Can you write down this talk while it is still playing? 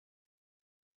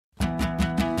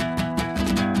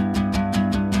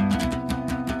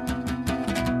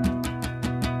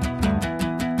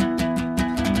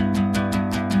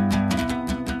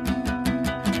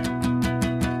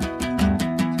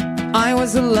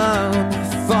was alone,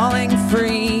 falling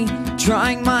free,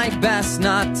 trying my best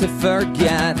not to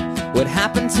forget what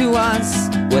happened to us,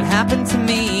 what happened to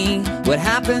me, what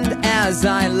happened as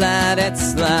I let it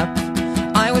slip.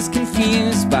 I was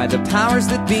confused by the powers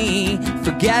that be,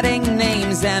 forgetting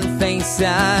names and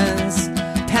faces.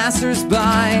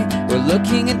 Passers-by were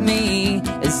looking at me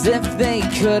as if they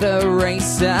could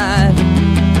erase it.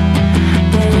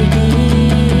 Baby,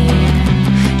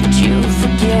 did you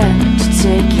forget to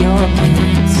take your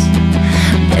meds?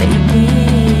 Baby,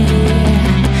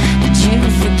 did you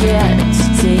forget to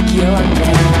take your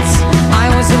meds? I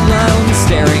was alone,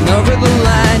 staring over the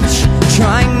ledge,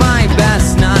 trying my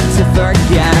best not to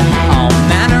forget all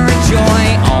manner of joy,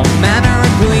 all manner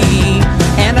of glee,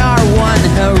 and our one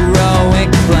heroic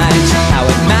pledge. How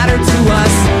it mattered to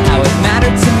us, how it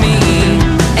mattered to me,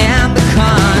 and the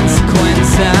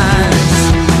consequences.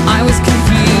 I was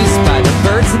confused by the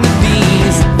birds and the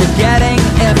bees, forgetting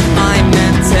if I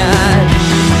meant it.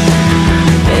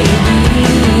 Baby,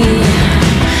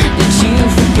 did you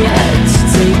forget to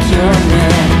take your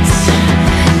meds?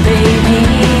 Baby,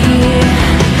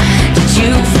 did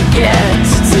you forget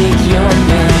to take your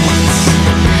meds?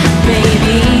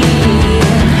 Baby,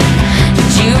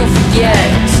 did you forget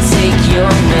to take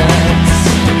your meds?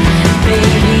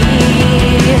 Baby,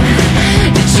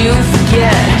 did you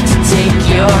forget to take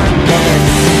your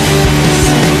meds?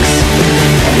 Sex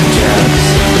and drugs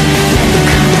and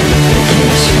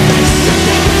complications.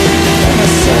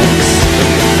 Sex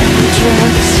and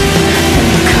drugs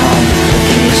and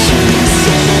complications.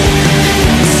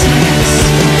 Sex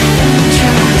and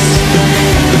drugs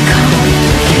and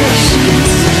complications.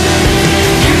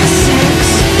 Sex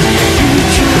and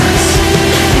drugs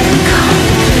and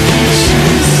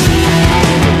complications.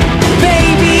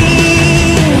 Baby,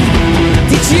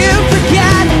 did you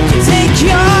forget to take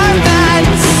your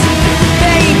meds?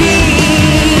 Baby,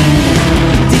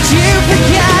 did you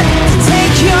forget to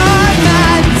take your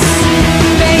meds?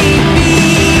 Baby,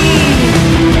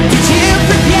 did you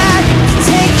forget to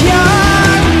take your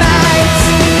meds?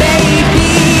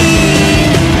 Baby,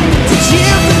 did you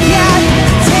forget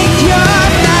to take your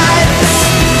meds?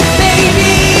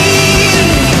 Baby,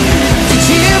 did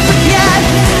you forget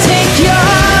to take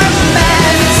your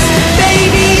meds?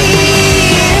 Baby,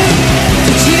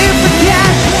 did you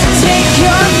forget to take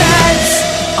your meds?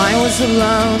 I was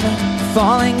alone,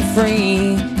 falling free,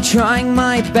 trying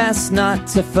my best not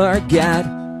to forget.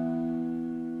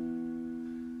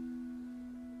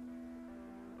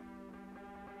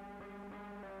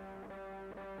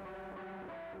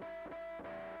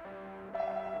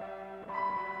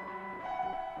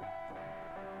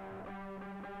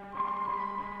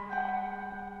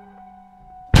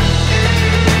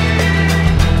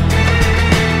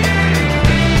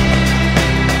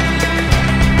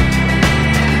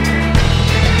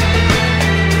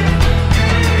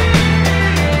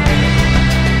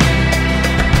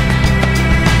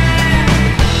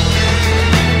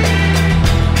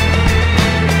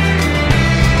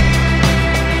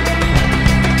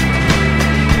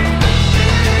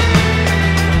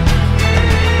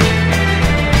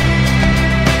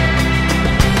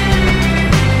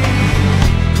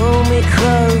 Pull me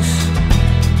close,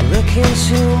 look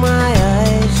into my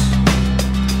eyes.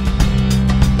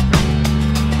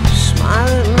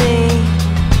 Smile at me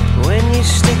when you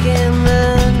stick in the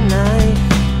knife.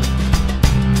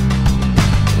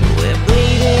 We're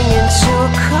bleeding into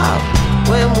a cup.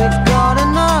 When we've got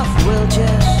enough, we'll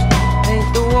just paint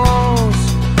the walls.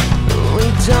 We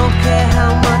don't care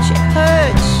how much it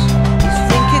hurts. You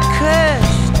think you're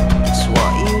cursed, it's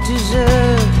what you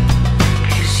deserve.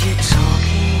 'Cause you're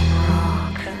talking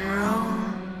rock and roll,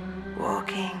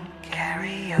 walking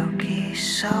karaoke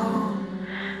soul.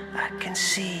 I can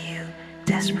see you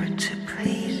desperate to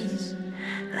please.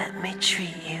 Let me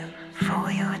treat you for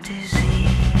your disease.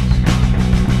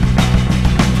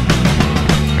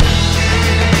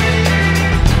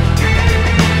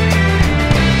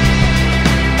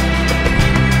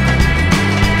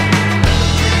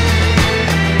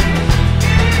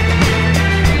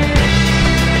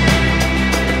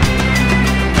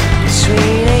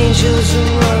 Between angels and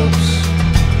ropes,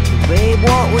 babe,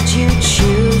 what would you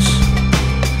choose?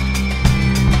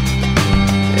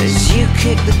 As you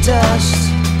kick the dust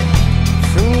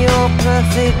from your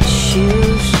perfect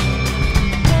shoes.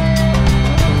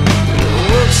 Your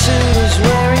work suit is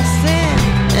wearing thin,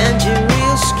 and your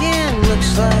real skin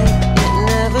looks like it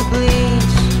never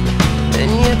bleeds. And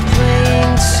you're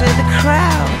playing to the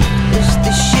crowd as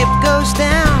the ship goes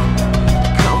down,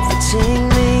 comforting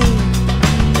me.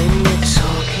 And you're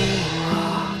talking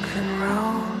rock and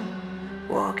roll,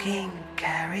 walking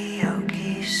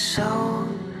karaoke soul.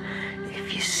 If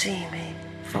you see me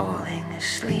falling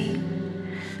asleep.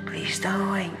 Please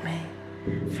don't wake me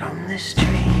from this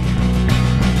dream.